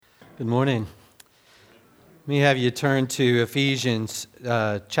Good morning. Let me have you turn to Ephesians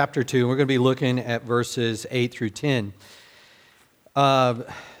chapter 2. We're going to be looking at verses 8 through 10.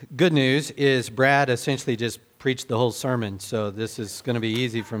 Good news is Brad essentially just preached the whole sermon, so this is going to be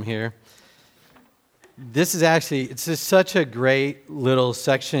easy from here. This is actually, it's just such a great little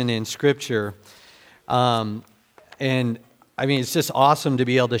section in Scripture. And I mean, it's just awesome to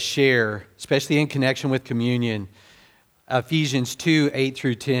be able to share, especially in connection with communion, Ephesians 2, 8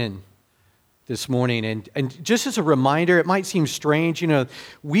 through 10. This morning. And just as a reminder, it might seem strange,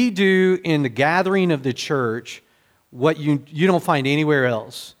 we do in the gathering of the church what you don't find anywhere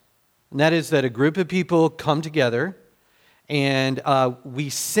else. And that is that a group of people come together and we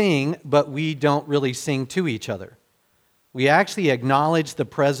sing, but we don't really sing to each other. We actually acknowledge the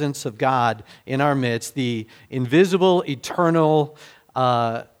presence of God in our midst, the invisible, eternal,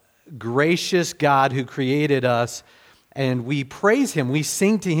 gracious God who created us. And we praise Him, we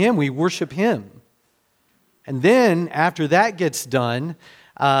sing to Him, we worship Him. And then after that gets done,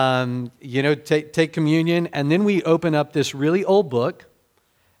 take communion, and then we open up this really old book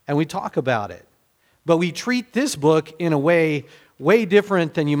and we talk about it. But we treat this book in a way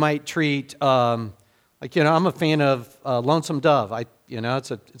different than you might treat, I'm a fan of Lonesome Dove.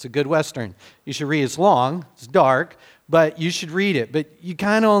 It's a good Western. You should read it. It's long, it's dark, but you should read it. But you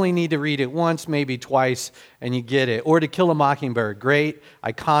kind of only need to read it once, maybe twice, and you get it. Or To Kill a Mockingbird, great,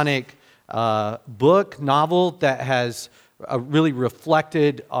 iconic book, novel that has really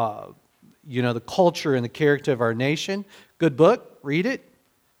reflected, the culture and the character of our nation. Good book, read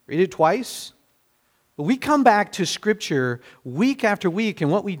it twice. But we come back to Scripture week after week,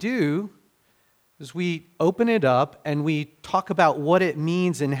 and what we do is we open it up and we talk about what it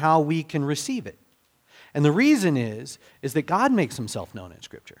means and how we can receive it. And the reason is that God makes Himself known in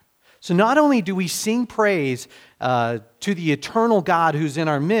Scripture. So not only do we sing praise to the eternal God who's in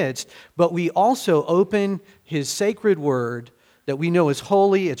our midst, but we also open His sacred word that we know is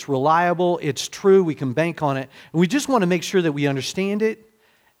holy, it's reliable, it's true, we can bank on it. And we just want to make sure that we understand it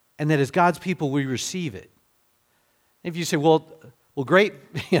and that as God's people we receive it. If you say, well, great,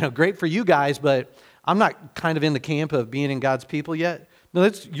 great for you guys, but I'm not kind of in the camp of being in God's people yet. No,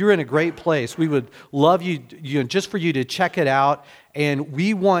 you're in a great place. We would love you, just for you to check it out, and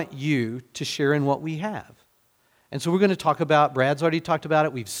we want you to share in what we have. And so we're going to talk about, Brad's already talked about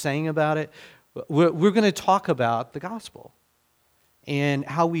it, we've sang about it. We're going to talk about the gospel and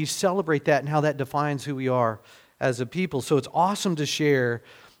how we celebrate that and how that defines who we are as a people. So it's awesome to share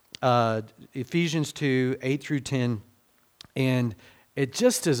Ephesians 2, 8 through 10, and it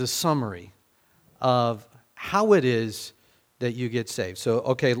just is a summary of how it is that you get saved. So,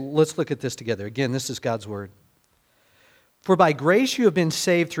 okay, let's look at this together. Again, this is God's word. For by grace you have been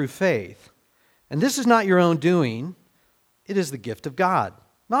saved through faith, and this is not your own doing, it is the gift of God,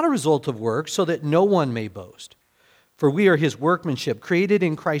 not a result of works, so that no one may boast. For we are His workmanship, created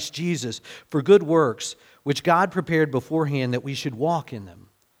in Christ Jesus for good works, which God prepared beforehand that we should walk in them.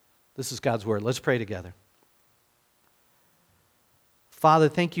 This is God's word. Let's pray together. Father,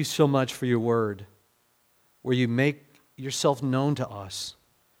 thank you so much for your word, where you make yourself known to us.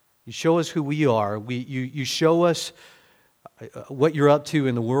 You show us who we are. You show us what you're up to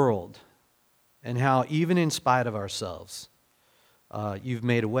in the world and how even in spite of ourselves, you've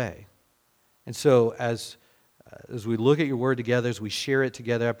made a way. And so as we look at your word together, as we share it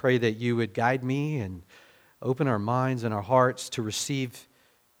together, I pray that you would guide me and open our minds and our hearts to receive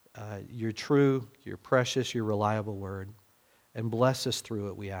your true, your precious, your reliable word. And bless us through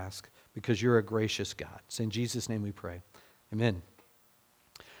it, we ask, because you're a gracious God. It's in Jesus' name we pray. Amen.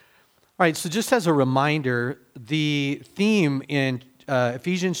 All right, so just as a reminder, the theme in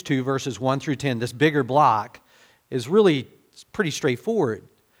Ephesians 2, verses 1 through 10, this bigger block, is really pretty straightforward.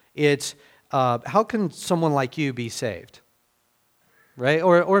 It's how can someone like you be saved? Right?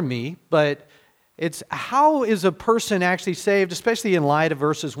 Or me, but it's how is a person actually saved, especially in light of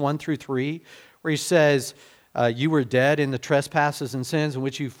verses 1 through 3, where he says, you were dead in the trespasses and sins in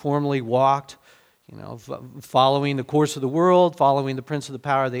which you formerly walked, following the course of the world, following the prince of the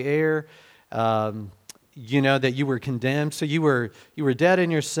power of the air, that you were condemned. So you were dead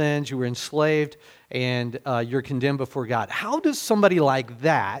in your sins, you were enslaved, and you're condemned before God. How does somebody like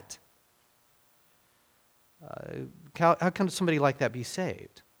that, how can somebody like that be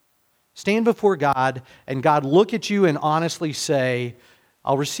saved? Stand before God, and God look at you and honestly say,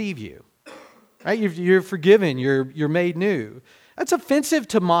 I'll receive you. Right? You're forgiven. You're made new. That's offensive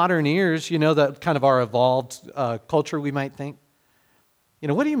to modern ears, that kind of our evolved culture, we might think.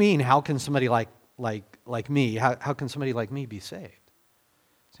 What do you mean, how can somebody like me, how can somebody like me be saved?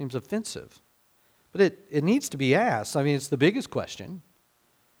 Seems offensive. But it needs to be asked. I mean, it's the biggest question.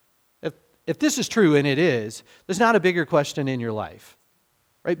 if this is true, and it is, there's not a bigger question in your life,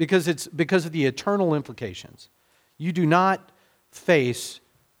 right? Because it's because of the eternal implications. You do not face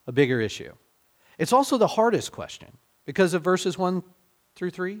a bigger issue. It's also the hardest question because of verses 1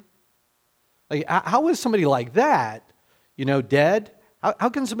 through 3. Like, how is somebody like that, dead? How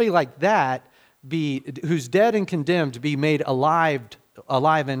can somebody like that be, who's dead and condemned, be made alive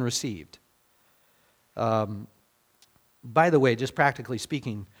and received? By the way, just practically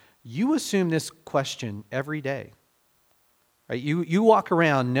speaking, you assume this question every day. Right? You walk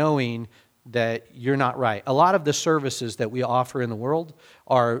around knowing that you're not right. A lot of the services that we offer in the world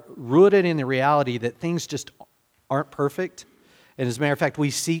are rooted in the reality that things just aren't perfect. And as a matter of fact, we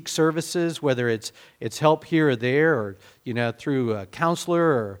seek services, whether it's help here or there, or through a counselor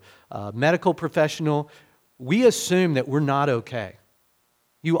or a medical professional. We assume that we're not okay.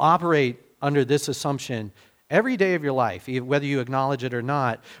 You operate under this assumption every day of your life, whether you acknowledge it or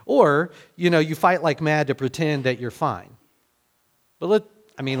not, or you fight like mad to pretend that you're fine. But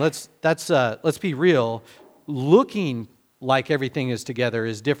let's be real. Looking like everything is together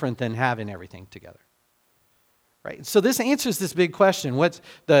is different than having everything together. Right? So this answers this big question. What's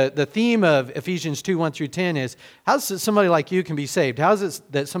the theme of Ephesians 2, 1 through 10 is, how is it somebody like you can be saved? How is it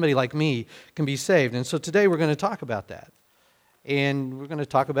that somebody like me can be saved? And so today we're going to talk about that. And we're going to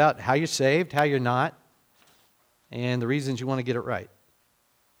talk about how you're saved, how you're not, and the reasons you want to get it right.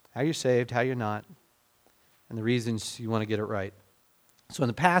 How you're saved, how you're not, and the reasons you want to get it right. So in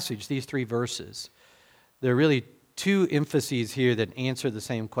the passage, these 3 verses, there are really 2 emphases here that answer the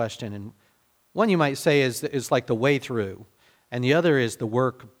same question. And one you might say is like the way through, and the other is the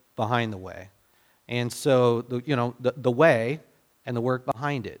work behind the way. And so, the way and the work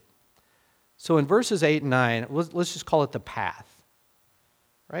behind it. So in verses 8 and 9, let's just call it the path.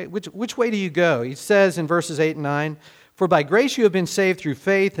 Right? Which way do you go? He says in verses 8 and 9, "For by grace you have been saved through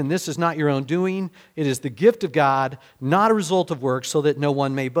faith, and this is not your own doing. It is the gift of God, not a result of works, so that no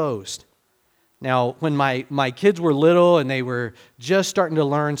one may boast." Now, when my kids were little and they were just starting to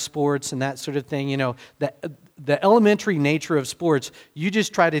learn sports and that sort of thing, the elementary nature of sports, you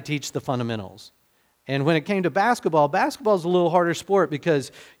just try to teach the fundamentals. And when it came to basketball is a little harder sport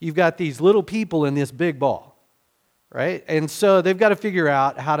because you've got these little people in this big ball, right? And so they've got to figure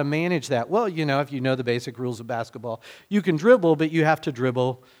out how to manage that. Well, if you know the basic rules of basketball, you can dribble, but you have to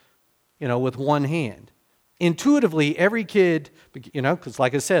dribble, with one hand. Intuitively, every kid, because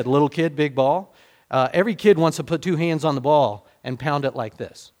like I said, little kid, big ball, every kid wants to put 2 hands on the ball and pound it like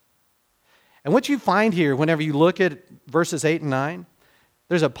this. And what you find here, whenever you look at verses 8 and 9,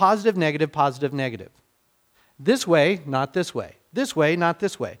 there's a positive, negative, positive, negative. This way, not this way. This way, not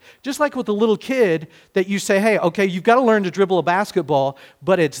this way. Just like with a little kid that you say, hey, okay, you've got to learn to dribble a basketball,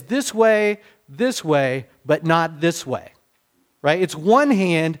 but it's this way, but not this way. Right? It's one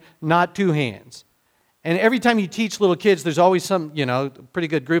hand, not 2 hands. And every time you teach little kids, there's always some, pretty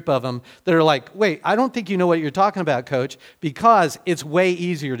good group of them that are like, wait, I don't think you know what you're talking about, coach, because it's way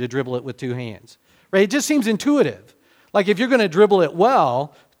easier to dribble it with 2 hands. Right? It just seems intuitive. Like if you're going to dribble it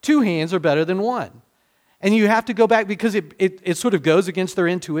well, 2 hands are better than 1. And you have to go back because it sort of goes against their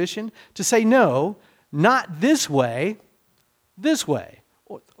intuition to say, no, not this way,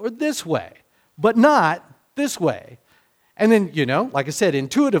 or this way, but not this way. And then, like I said,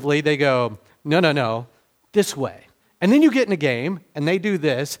 intuitively they go, no, this way. And then you get in a game, and they do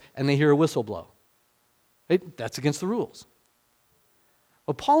this, and they hear a whistle blow. That's against the rules.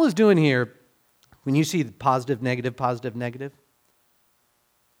 What Paul is doing here, when you see positive, negative,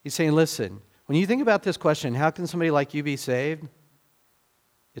 he's saying, listen, when you think about this question, how can somebody like you be saved?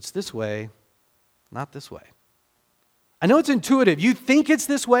 It's this way, not this way. I know it's intuitive. You think it's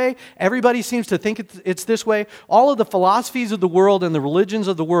this way. Everybody seems to think it's this way. All of the philosophies of the world and the religions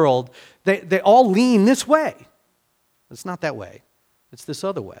of the world, they all lean this way. It's not that way. It's this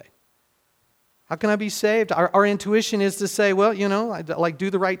other way. How can I be saved? Our intuition is to say, well, I do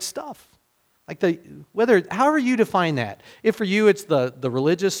the right stuff. However you define that. If for you it's the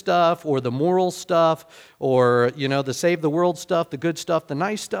religious stuff or the moral stuff or, the save the world stuff, the good stuff, the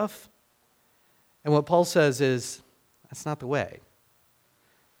nice stuff. And what Paul says is, that's not the way.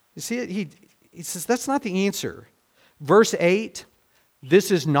 You see it? He says that's not the answer. Verse 8, this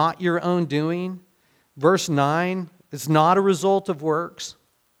is not your own doing. Verse 9, it's not a result of works.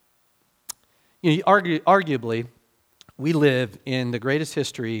 Arguably, we live in the greatest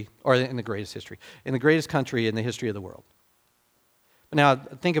country in the history of the world. But now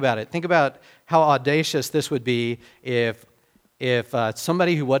think about it. Think about how audacious this would be if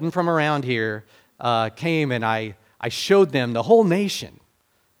somebody who wasn't from around here came and I showed them the whole nation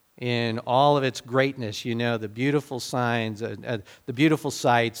in all of its greatness, the beautiful signs, the beautiful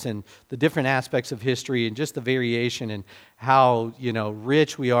sights, and the different aspects of history, and just the variation and how,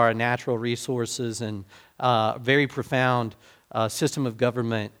 rich we are in natural resources and very profound system of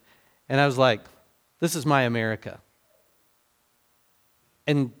government. And I was like, this is my America.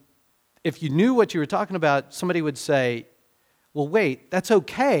 And if you knew what you were talking about, somebody would say, well, wait, that's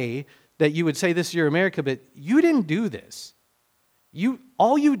okay that you would say this is your America, but you didn't do this.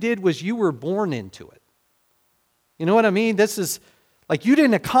 All you did was you were born into it. You know what I mean? This is like you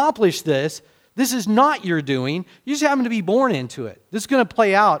didn't accomplish this. This is not your doing. You just happen to be born into it. This is going to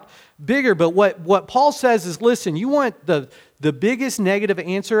play out bigger. But what Paul says is, listen, you want the biggest negative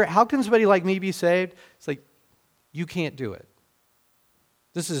answer? How can somebody like me be saved? It's like, you can't do it.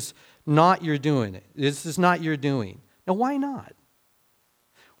 This is not your doing it. This is not your doing. Now, why not?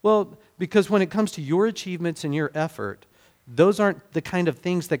 Well, because when it comes to your achievements and your effort, those aren't the kind of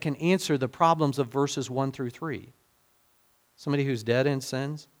things that can answer the problems of verses 1 through 3. Somebody who's dead in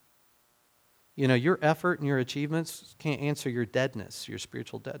sins, your effort and your achievements can't answer your deadness, your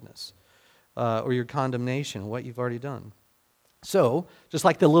spiritual deadness, or your condemnation, what you've already done. So, just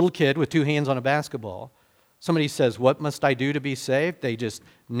like the little kid with two hands on a basketball, somebody says, what must I do to be saved? They just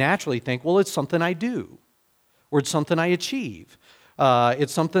naturally think, well, it's something I do, or it's something I achieve.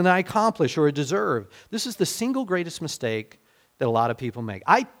 It's something that I accomplish or deserve. This is the single greatest mistake that a lot of people make.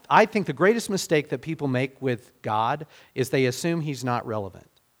 I think the greatest mistake that people make with God is they assume He's not relevant.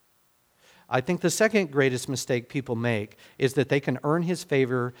 I think the second greatest mistake people make is that they can earn His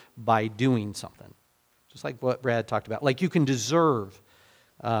favor by doing something. Just like what Brad talked about. Like you can deserve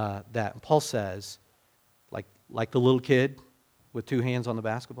that. And Paul says, like the little kid with two hands on the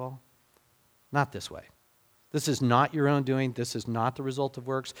basketball, not this way. This is not your own doing. This is not the result of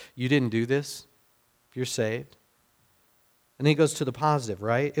works. You didn't do this. You're saved. And then he goes to the positive,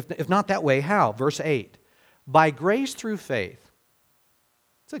 right? If not that way, how? Verse 8. By grace through faith.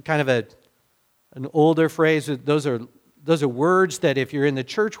 It's a kind of an older phrase. Those are words that if you're in the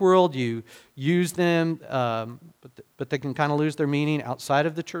church world, you use them, but they can kind of lose their meaning outside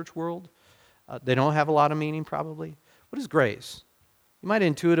of the church world. They don't have a lot of meaning, probably. What is grace? You might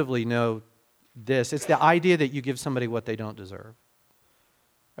intuitively know this. It's the idea that you give somebody what they don't deserve.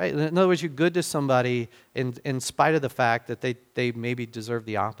 Right? In other words, you're good to somebody in spite of the fact that they maybe deserve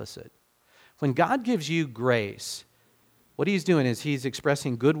the opposite. When God gives you grace, what He's doing is He's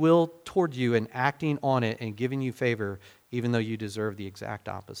expressing goodwill toward you and acting on it and giving you favor even though you deserve the exact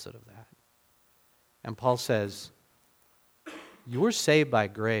opposite of that. And Paul says, you're saved by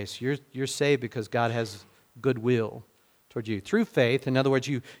grace. You're saved because God has goodwill toward you. Through faith, in other words,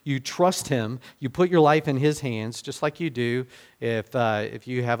 you trust Him. You put your life in His hands, just like you do if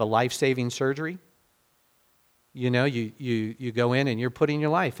you have a life-saving surgery. You go in and you're putting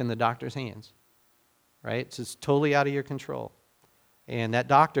your life in the doctor's hands. Right? It's just totally out of your control. And that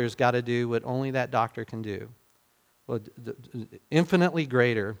doctor's got to do what only that doctor can do. Well, infinitely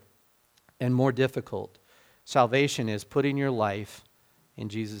greater and more difficult. Salvation is putting your life in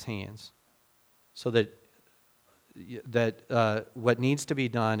Jesus' hands so that what needs to be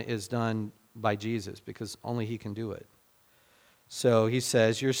done is done by Jesus because only He can do it. So he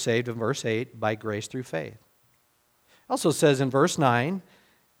says you're saved in verse 8 by grace through faith. Also says in verse 9,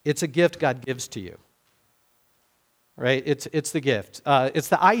 it's a gift God gives to you. Right? It's the gift. It's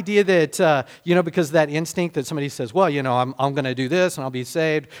the idea that, because of that instinct that somebody says, well, I'm going to do this and I'll be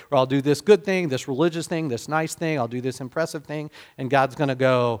saved, or I'll do this good thing, this religious thing, this nice thing, I'll do this impressive thing, and God's going to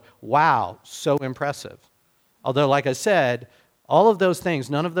go, wow, so impressive. Although, like I said, all of those things,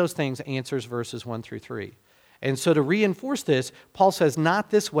 none of those things answers verses 1 through 3. And so to reinforce this, Paul says, not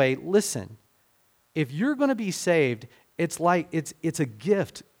this way. Listen, if you're going to be saved, it's a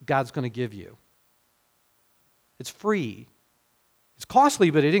gift God's going to give you. It's free. It's costly,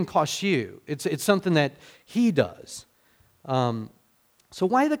 but it didn't cost you. It's something that He does. So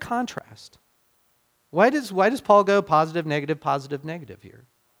why the contrast? Why does Paul go positive, negative here?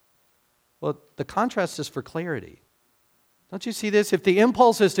 Well, the contrast is for clarity. Don't you see this? If the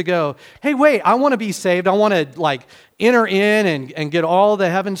impulse is to go, hey, wait, I want to be saved. I want to enter in and get all the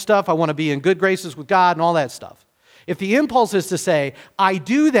heaven stuff. I want to be in good graces with God and all that stuff. If the impulse is to say, I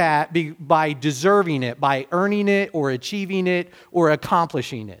do that by deserving it, by earning it or achieving it or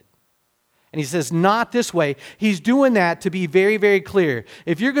accomplishing it. And he says, not this way. He's doing that to be very, very clear.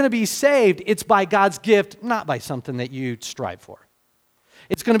 If you're going to be saved, it's by God's gift, not by something that you strive for.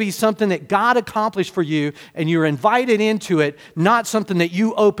 It's going to be something that God accomplished for you and you're invited into it, not something that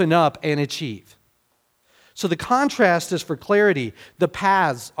you open up and achieve. So the contrast is for clarity. The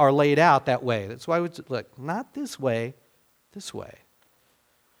paths are laid out that way. That's why we look, not this way, this way.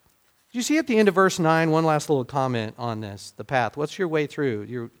 You see at the end of verse 9, one last little comment on this, the path. What's your way through?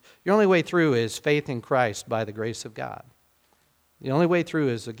 Your only way through is faith in Christ by the grace of God. The only way through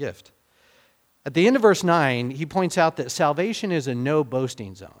is a gift. At the end of verse 9, he points out that salvation is a no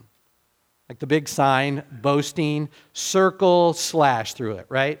boasting zone. Like the big sign, boasting, circle, slash through it,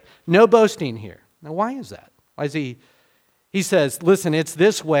 right? No boasting here. Now, why is that? Why is he says, listen, it's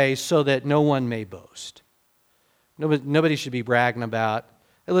this way so that no one may boast. Nobody should be bragging about,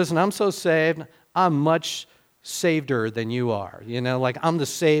 hey, listen, I'm so saved, I'm much saveder than you are. Like I'm the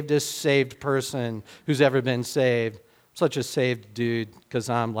saved person who's ever been saved. I'm such a saved dude because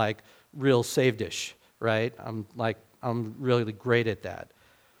I'm like real savedish, right? I'm really great at that.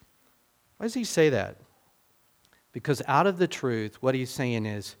 Why does he say that? Because out of the truth, what he's saying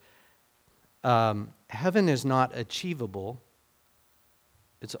is, heaven is not achievable,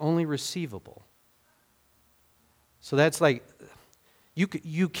 it's only receivable. So that's like,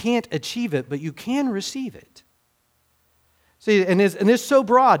 you can't achieve it, but you can receive it. See, and this is so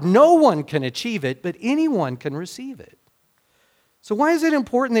broad, no one can achieve it, but anyone can receive it. So why is it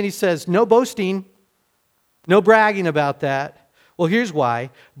important that he says, no boasting, no bragging about that? Well, here's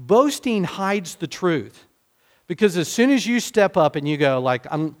why. Boasting hides the truth. Because as soon as you step up and you go, like,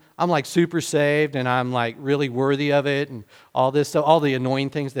 I'm like super saved and I'm like really worthy of it and all this stuff, all the annoying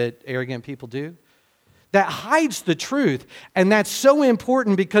things that arrogant people do, that hides the truth. And that's so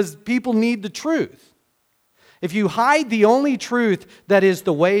important because people need the truth. If you hide the only truth that is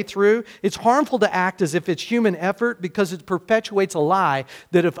the way through, it's harmful to act as if it's human effort because it perpetuates a lie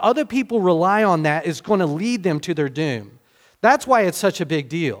that if other people rely on that, it's going to lead them to their doom. That's why it's such a big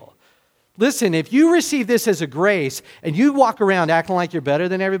deal. Listen, if you receive this as a grace and you walk around acting like you're better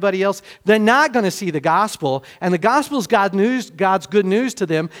than everybody else, they're not going to see the gospel. And the gospel is God's good news to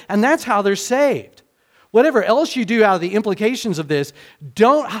them, and that's how they're saved. Whatever else you do out of the implications of this,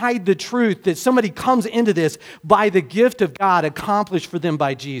 don't hide the truth that somebody comes into this by the gift of God accomplished for them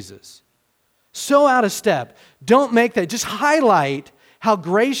by Jesus. So out of step. Don't make that. Just highlight how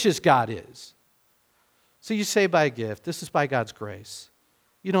gracious God is. So you say by a gift. This is by God's grace.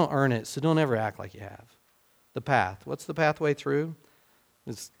 You don't earn it, so don't ever act like you have. The path. What's the pathway through?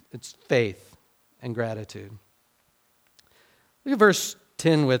 It's faith and gratitude. Look at verse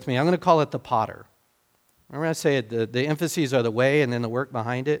 10 with me. I'm going to call it the potter. Remember I say the emphases are the way and then the work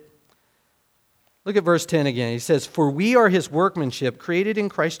behind it? Look at verse 10 again. He says, "For we are his workmanship, created in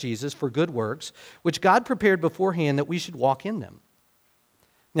Christ Jesus for good works, which God prepared beforehand that we should walk in them."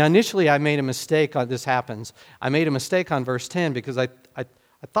 Now, initially, I made a mistake on this happens. I made a mistake on verse 10 because I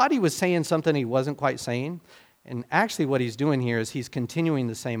thought he was saying something he wasn't quite saying. And actually, what he's doing here is he's continuing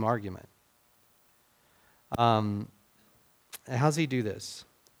the same argument. How does he do this?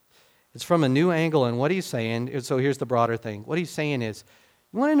 It's from a new angle, and what he's saying, so here's the broader thing. What he's saying is,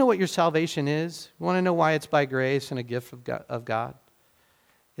 you want to know what your salvation is? You want to know why it's by grace and a gift of God?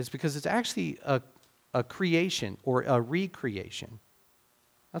 It's because it's actually a creation or a recreation.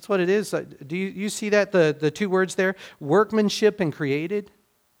 That's what it is. Do you see that, the two words there? Workmanship and created.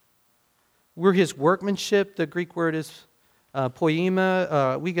 We're his workmanship. The Greek word is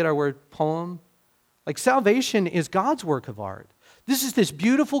poema. We get our word poem. Like salvation is God's work of art. This is this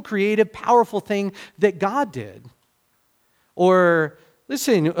beautiful, creative, powerful thing that God did. Or,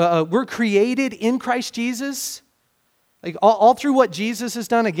 listen, we're created in Christ Jesus. Like all through what Jesus has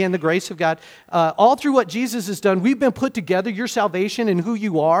done, again, the grace of God, all through what Jesus has done, we've been put together. Your salvation and who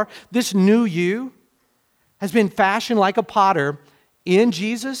you are, this new you, has been fashioned like a potter in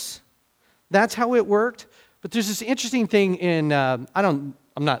Jesus. That's how it worked. But there's this interesting thing in, I'm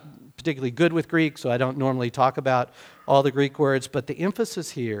not particularly good with Greek, so I don't normally talk about all the Greek words, but the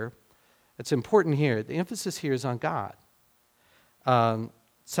emphasis here, it's important here, the emphasis here is on God.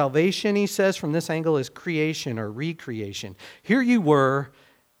 Salvation, he says, from this angle is creation or recreation. Here you were,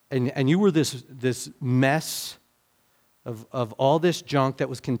 and you were this mess of all this junk that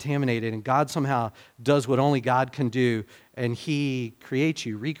was contaminated, and God somehow does what only God can do, and he creates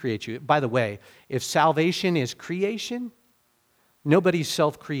you, recreates you. By the way, if salvation is creation, nobody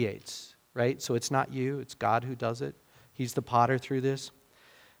self-creates, right? So it's not you, it's God who does it. He's the potter through this.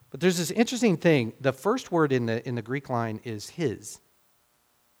 But there's this interesting thing. The first word in the Greek line is his.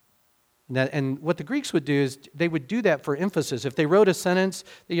 And what the Greeks would do is they would do that for emphasis. If they wrote a sentence,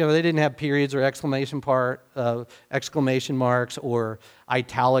 they didn't have periods or exclamation marks or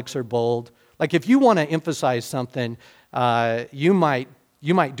italics or bold. Like if you want to emphasize something, you might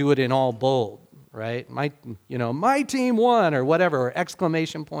do it in all bold, right? My team won or whatever, or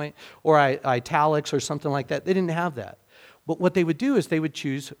exclamation point or italics or something like that. They didn't have that. But what they would do is they would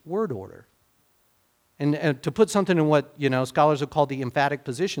choose word order. And to put something in what, scholars have called the emphatic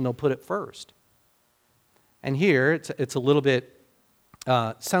position, they'll put it first. And here, it's a little bit,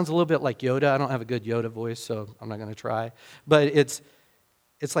 sounds a little bit like Yoda. I don't have a good Yoda voice, so I'm not going to try. But it's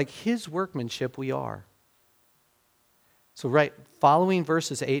like his workmanship we are. So right, following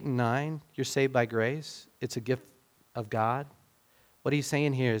verses 8 and 9, you're saved by grace. It's a gift of God. What he's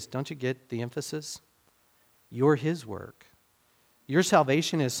saying here is, don't you get the emphasis? You're his work. Your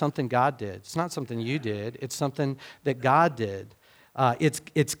salvation is something God did. It's not something you did. It's something that God did.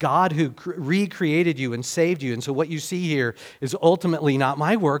 It's God who recreated you and saved you. And so what you see here is ultimately not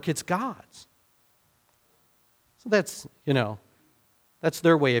my work, it's God's. So that's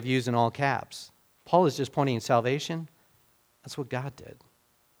their way of using all caps. Paul is just pointing salvation. That's what God did.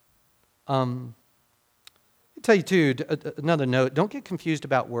 I'll tell you too, another note, don't get confused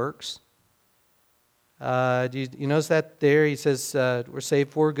about works. Do you notice that there? He says we're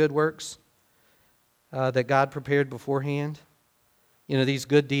saved for good works that God prepared beforehand. These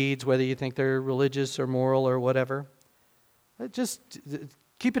good deeds, whether you think they're religious or moral or whatever. Just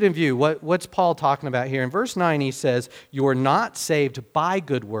keep it in view. What's Paul talking about here? In verse 9 he says, you're not saved by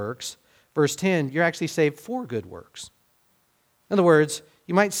good works. Verse 10, you're actually saved for good works. In other words,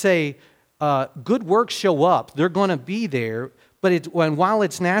 you might say, good works show up. They're going to be there. But while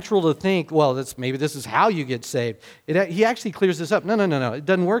it's natural to think, well, maybe this is how you get saved, he actually clears this up. No. It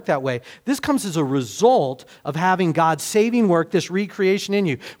doesn't work that way. This comes as a result of having God's saving work, this recreation in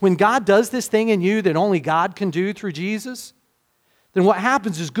you. When God does this thing in you that only God can do through Jesus, then what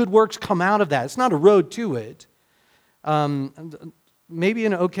happens is good works come out of that. It's not a road to it. Maybe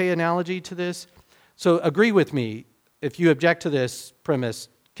an okay analogy to this. So agree with me. If you object to this premise,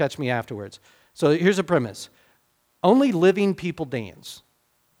 catch me afterwards. So here's a premise. Only living people dance.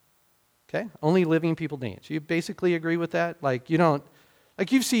 Okay? Only living people dance. You basically agree with that?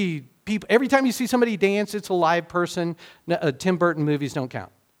 You see people, every time you see somebody dance, it's a live person. Tim Burton movies don't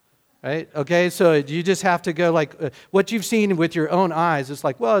count. Right? Okay? So you just have to go what you've seen with your own eyes. It's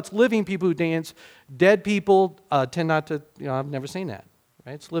it's living people who dance. Dead people tend not to, I've never seen that.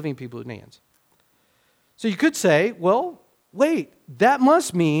 Right? It's living people who dance. So you could say, well, wait, that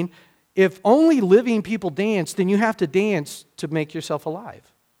must mean if only living people dance, then you have to dance to make yourself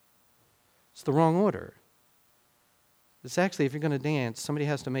alive. It's the wrong order. It's actually, if you're going to dance, somebody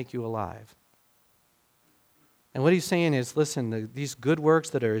has to make you alive. And what he's saying is, listen, these good works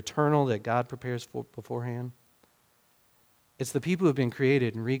that are eternal, that God prepares for beforehand, it's the people who have been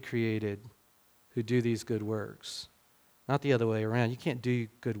created and recreated who do these good works. Not the other way around. You can't do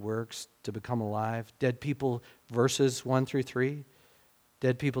good works to become alive. Dead people, verses 1 through 3,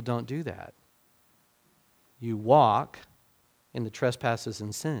 dead people don't do that. You walk in the trespasses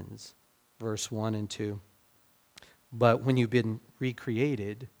and sins, verse 1 and 2. But when you've been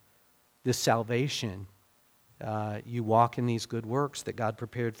recreated, this salvation, you walk in these good works that God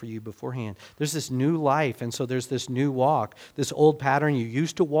prepared for you beforehand. There's this new life, and so there's this new walk. This old pattern you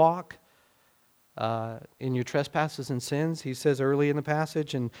used to walk in your trespasses and sins, he says early in the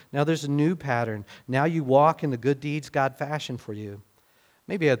passage, and now there's a new pattern. Now you walk in the good deeds God fashioned for you.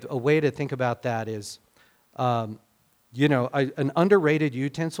 Maybe a way to think about that is, an underrated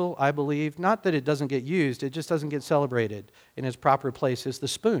utensil, I believe, not that it doesn't get used, it just doesn't get celebrated in its proper place, is the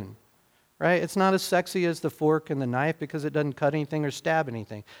spoon. Right? It's not as sexy as the fork and the knife because it doesn't cut anything or stab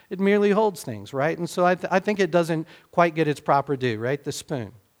anything. It merely holds things, right? And so I think it doesn't quite get its proper due, right? The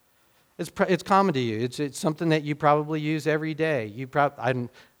spoon. It's common to you. It's something that you probably use every day.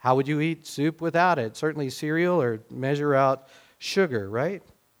 How would you eat soup without it? Certainly cereal or measure out sugar, right?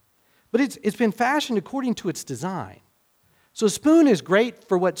 But it's been fashioned according to its design. So a spoon is great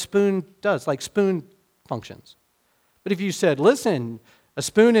for what spoon does, like spoon functions. But if you said, listen, a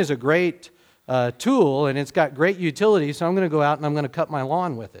spoon is a great tool and it's got great utility, so I'm going to go out and I'm going to cut my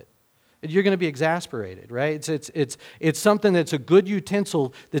lawn with it. You're going to be exasperated, right? It's something that's a good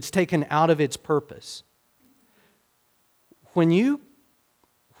utensil that's taken out of its purpose. When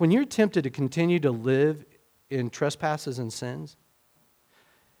you're tempted to continue to live in trespasses and sins,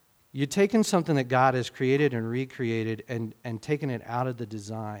 you're taking something that God has created and recreated and taking it out of the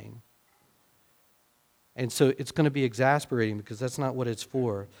design. And so it's going to be exasperating because that's not what it's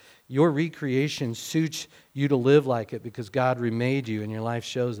for. Your recreation suits you to live like it because God remade you and your life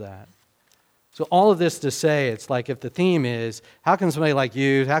shows that. So all of this to say, it's like if the theme is, how can somebody like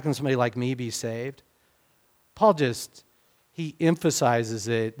you, how can somebody like me be saved? Paul he emphasizes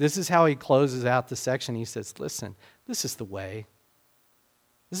it. This is how he closes out the section. He says, listen, this is the way.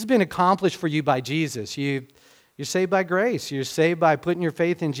 This has been accomplished for you by Jesus. You're saved by grace. You're saved by putting your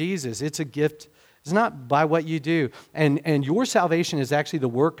faith in Jesus. It's a gift It's not by what you do. And your salvation is actually the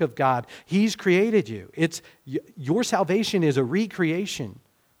work of God. He's created you. Your salvation is a recreation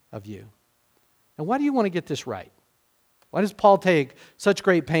of you. Now, why do you want to get this right? Why does Paul take such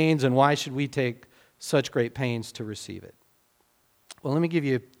great pains, and why should we take such great pains to receive it? Well, let me give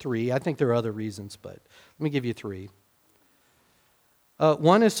you three. I think there are other reasons, but let me give you three.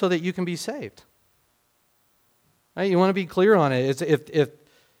 One is so that you can be saved. Right? You want to be clear on it.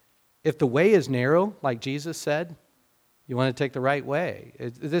 If the way is narrow, like Jesus said, you want to take the right way.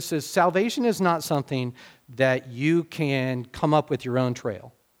 Salvation is not something that you can come up with your own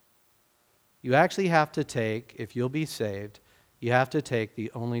trail. You actually have to take, if you'll be saved, you have to take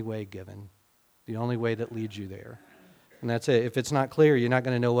the only way given, the only way that leads you there. And that's it. If it's not clear, you're not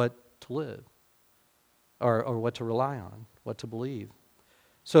going to know what to live or what to rely on, what to believe.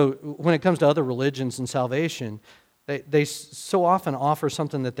 So when it comes to other religions and salvation, they so often offer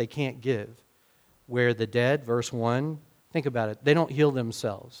something that they can't give. Where the dead, verse 1, think about it, they don't heal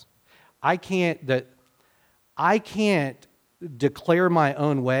themselves. I can't declare my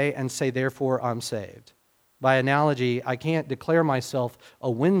own way and say, therefore, I'm saved. By analogy, I can't declare myself a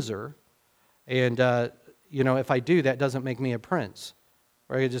Windsor, and, if I do, that doesn't make me a prince.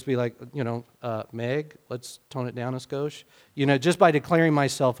 Or I could just be like, Meg, let's tone it down a skosh. Just by declaring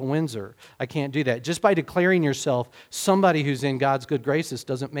myself a Windsor, I can't do that. Just by declaring yourself somebody who's in God's good graces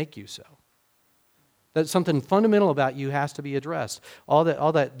doesn't make you so. That something fundamental about you has to be addressed. All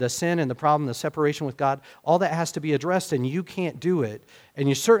that the sin and the problem, the separation with God, all that has to be addressed, and you can't do it. And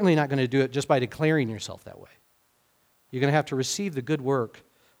you're certainly not going to do it just by declaring yourself that way. You're going to have to receive the good work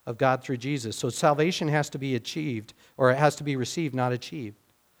of God through Jesus. So salvation has to be achieved, or it has to be received, not achieved.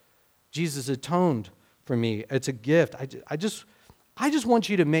 Jesus atoned for me. It's a gift. I just want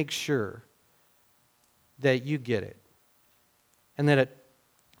you to make sure that you get it, and that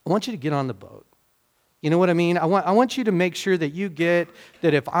I want you to get on the boat. You know what I mean? I want you to make sure that you get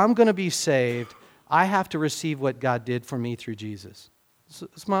that if I'm going to be saved, I have to receive what God did for me through Jesus.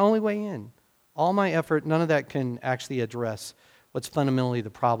 It's my only way in. All my effort, none of that can actually address what's fundamentally the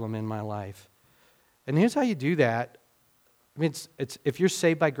problem in my life. And here's how you do that. I mean, it's if you're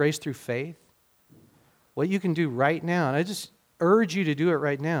saved by grace through faith, what you can do right now, and I just urge you to do it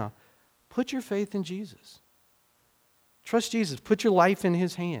right now, put your faith in Jesus. Trust Jesus. Put your life in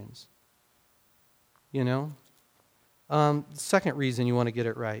His hands. The second reason you want to get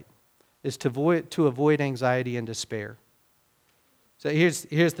it right is to avoid anxiety and despair. So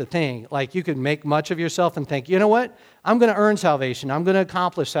here's the thing. Like, you can make much of yourself and think, you know what? I'm going to earn salvation. I'm going to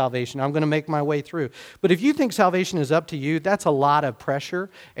accomplish salvation. I'm going to make my way through. But if you think salvation is up to you, that's a lot of pressure.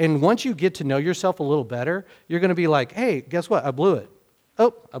 And once you get to know yourself a little better, you're going to be like, hey, guess what? I blew it.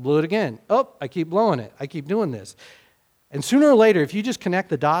 Oh, I blew it again. Oh, I keep blowing it. I keep doing this. And sooner or later, if you just connect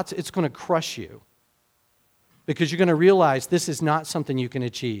the dots, it's going to crush you. Because you're going to realize this is not something you can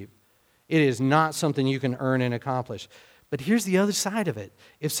achieve. It is not something you can earn and accomplish. But here's the other side of it.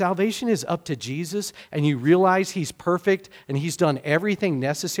 If salvation is up to Jesus and you realize He's perfect and He's done everything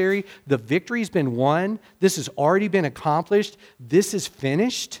necessary, the victory's been won, this has already been accomplished, this is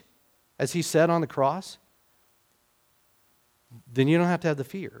finished, as He said on the cross, then you don't have to have the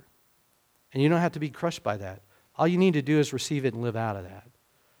fear. And you don't have to be crushed by that. All you need to do is receive it and live out of that.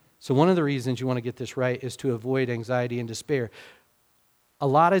 So one of the reasons you want to get this right is to avoid anxiety and despair. A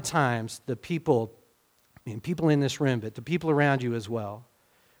lot of times, the people in this room, but the people around you as well,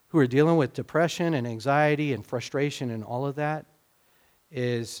 who are dealing with depression and anxiety and frustration and all of that,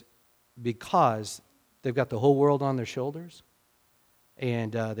 is because they've got the whole world on their shoulders,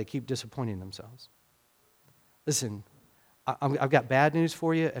 and they keep disappointing themselves. Listen, I've got bad news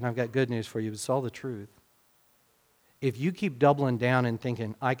for you, and I've got good news for you. It's all the truth. If you keep doubling down and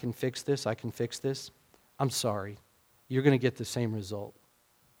thinking, I can fix this, I'm sorry. You're going to get the same result.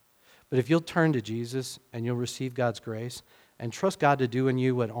 But if you'll turn to Jesus and you'll receive God's grace and trust God to do in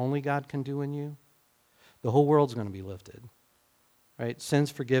you what only God can do in you, the whole world's going to be lifted. Right?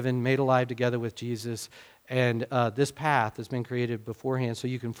 Sins forgiven, made alive together with Jesus, and this path has been created beforehand so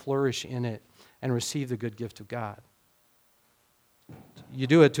you can flourish in it and receive the good gift of God. You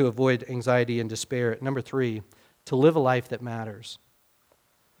do it to avoid anxiety and despair. Number 3, to live a life that matters.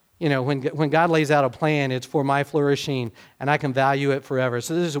 When God lays out a plan, it's for my flourishing, and I can value it forever.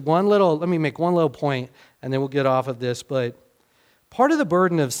 So let me make one little point, and then we'll get off of this. But part of the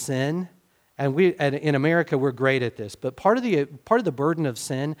burden of sin, and in America we're great at this, but part of the burden of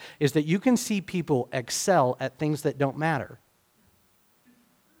sin is that you can see people excel at things that don't matter.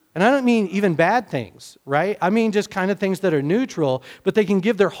 And I don't mean even bad things, right? I mean just kind of things that are neutral, but they can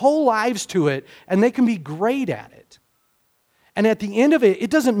give their whole lives to it, and they can be great at it. And at the end of it, it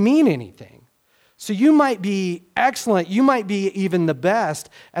doesn't mean anything. So you might be excellent, you might be even the best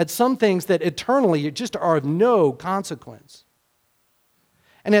at some things that eternally just are of no consequence.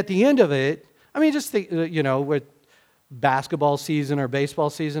 And at the end of it, I mean, just think, with basketball season or baseball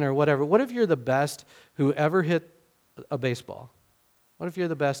season or whatever, what if you're the best who ever hit a baseball? What if you're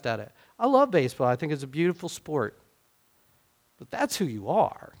the best at it? I love baseball. I think it's a beautiful sport. But that's who you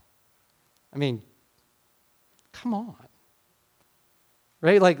are. I mean, come on.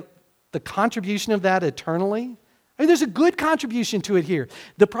 Right? Like the contribution of that eternally. I mean, there's a good contribution to it here.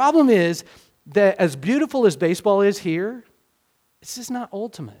 The problem is that as beautiful as baseball is here, it's just not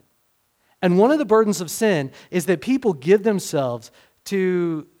ultimate. And one of the burdens of sin is that people give themselves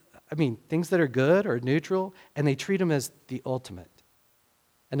to, things that are good or neutral, and they treat them as the ultimate.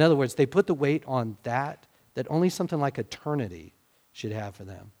 In other words, they put the weight on that only something like eternity should have for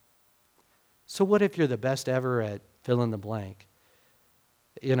them. So what if you're the best ever at fill in the blank?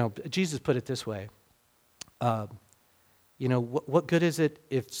 Jesus put it this way. What good is it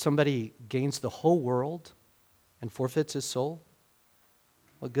if somebody gains the whole world and forfeits his soul?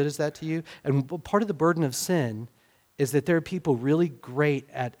 What good is that to you? And part of the burden of sin is that there are people really great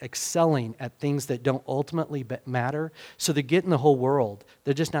at excelling at things that don't ultimately matter. So they're getting the whole world.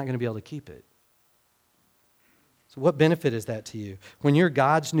 They're just not going to be able to keep it. So what benefit is that to you? When you're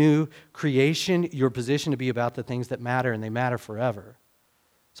God's new creation, you're positioned to be about the things that matter, and they matter forever.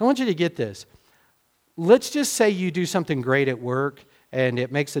 So I want you to get this. Let's just say you do something great at work, and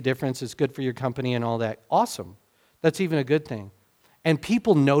it makes a difference, it's good for your company and all that. Awesome. That's even a good thing. And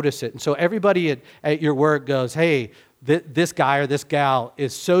people notice it. And so everybody at your work goes, hey, this guy or this gal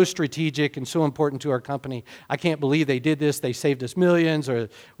is so strategic and so important to our company. I can't believe they did this. They saved us millions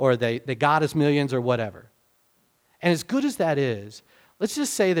or they got us millions or whatever. And as good as that is, let's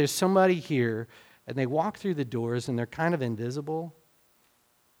just say there's somebody here and they walk through the doors and they're kind of invisible.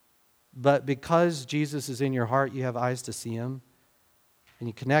 But because Jesus is in your heart, you have eyes to see him. And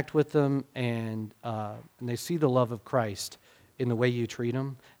you connect with them and they see the love of Christ in the way you treat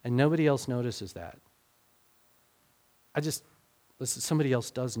them, and nobody else notices that. Somebody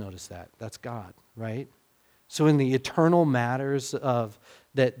else does notice that. That's God, right? So in the eternal matters of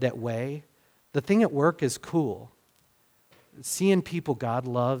that way, the thing at work is cool. Seeing people God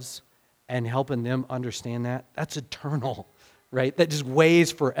loves and helping them understand that's eternal, right? That just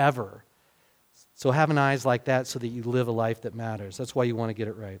weighs forever. So having eyes like that so that you live a life that matters. That's why you want to get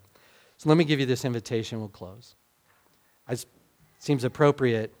it right. So let me give you this invitation. We'll close. Seems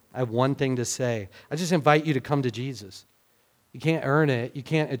appropriate. I have one thing to say. I just invite you to come to Jesus. You can't earn it. You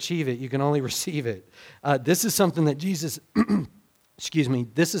can't achieve it. You can only receive it. This is something that Jesus,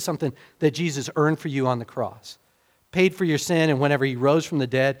 this is something that Jesus earned for you on the cross. Paid for your sin, and whenever he rose from the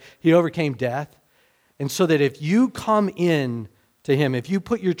dead, he overcame death. And so that if you come in to him, if you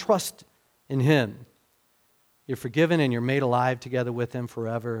put your trust in him, you're forgiven and you're made alive together with him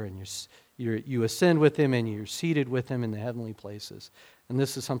forever, and you ascend with him and you're seated with him in the heavenly places. And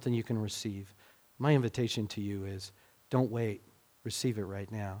this is something you can receive. My invitation to you is don't wait. Receive it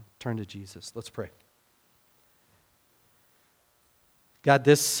right now. Turn to Jesus. Let's pray. God,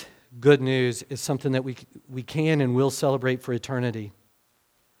 this good news is something that we can and will celebrate for eternity.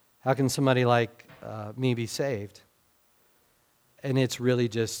 How can somebody like me be saved? And it's really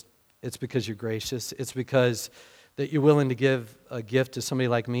it's because you're gracious. It's because that you're willing to give a gift to somebody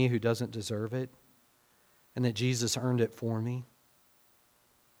like me who doesn't deserve it, and that Jesus earned it for me.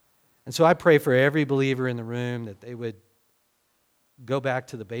 And so I pray for every believer in the room that they would go back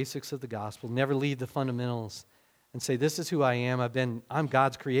to the basics of the gospel, never leave the fundamentals, and say, this is who I am. I'm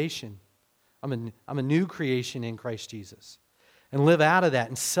God's creation. I'm a new creation in Christ Jesus. And live out of that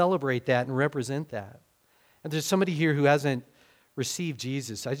and celebrate that and represent that. And there's somebody here who hasn't received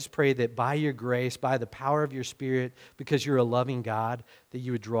Jesus. I just pray that by your grace, by the power of your Spirit, because you're a loving God, that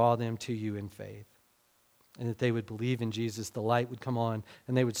you would draw them to you in faith. And that they would believe in Jesus, the light would come on,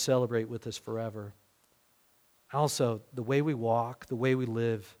 and they would celebrate with us forever. Also, the way we walk, the way we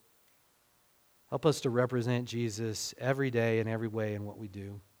live, help us to represent Jesus every day and every way in what we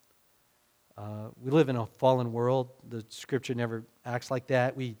do. We live in a fallen world. The Scripture never acts like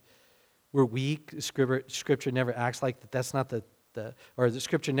that. We're weak. Scripture never acts like that. That's not the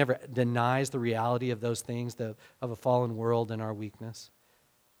Scripture never denies the reality of those things, of a fallen world and our weakness.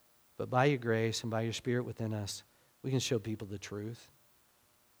 But by your grace and by your Spirit within us, we can show people the truth.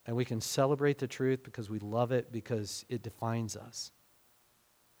 And we can celebrate the truth because we love it, because it defines us.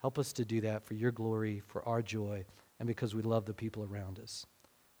 Help us to do that for your glory, for our joy, and because we love the people around us.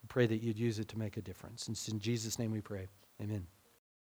 We pray that you'd use it to make a difference. And it's in Jesus' name we pray. Amen.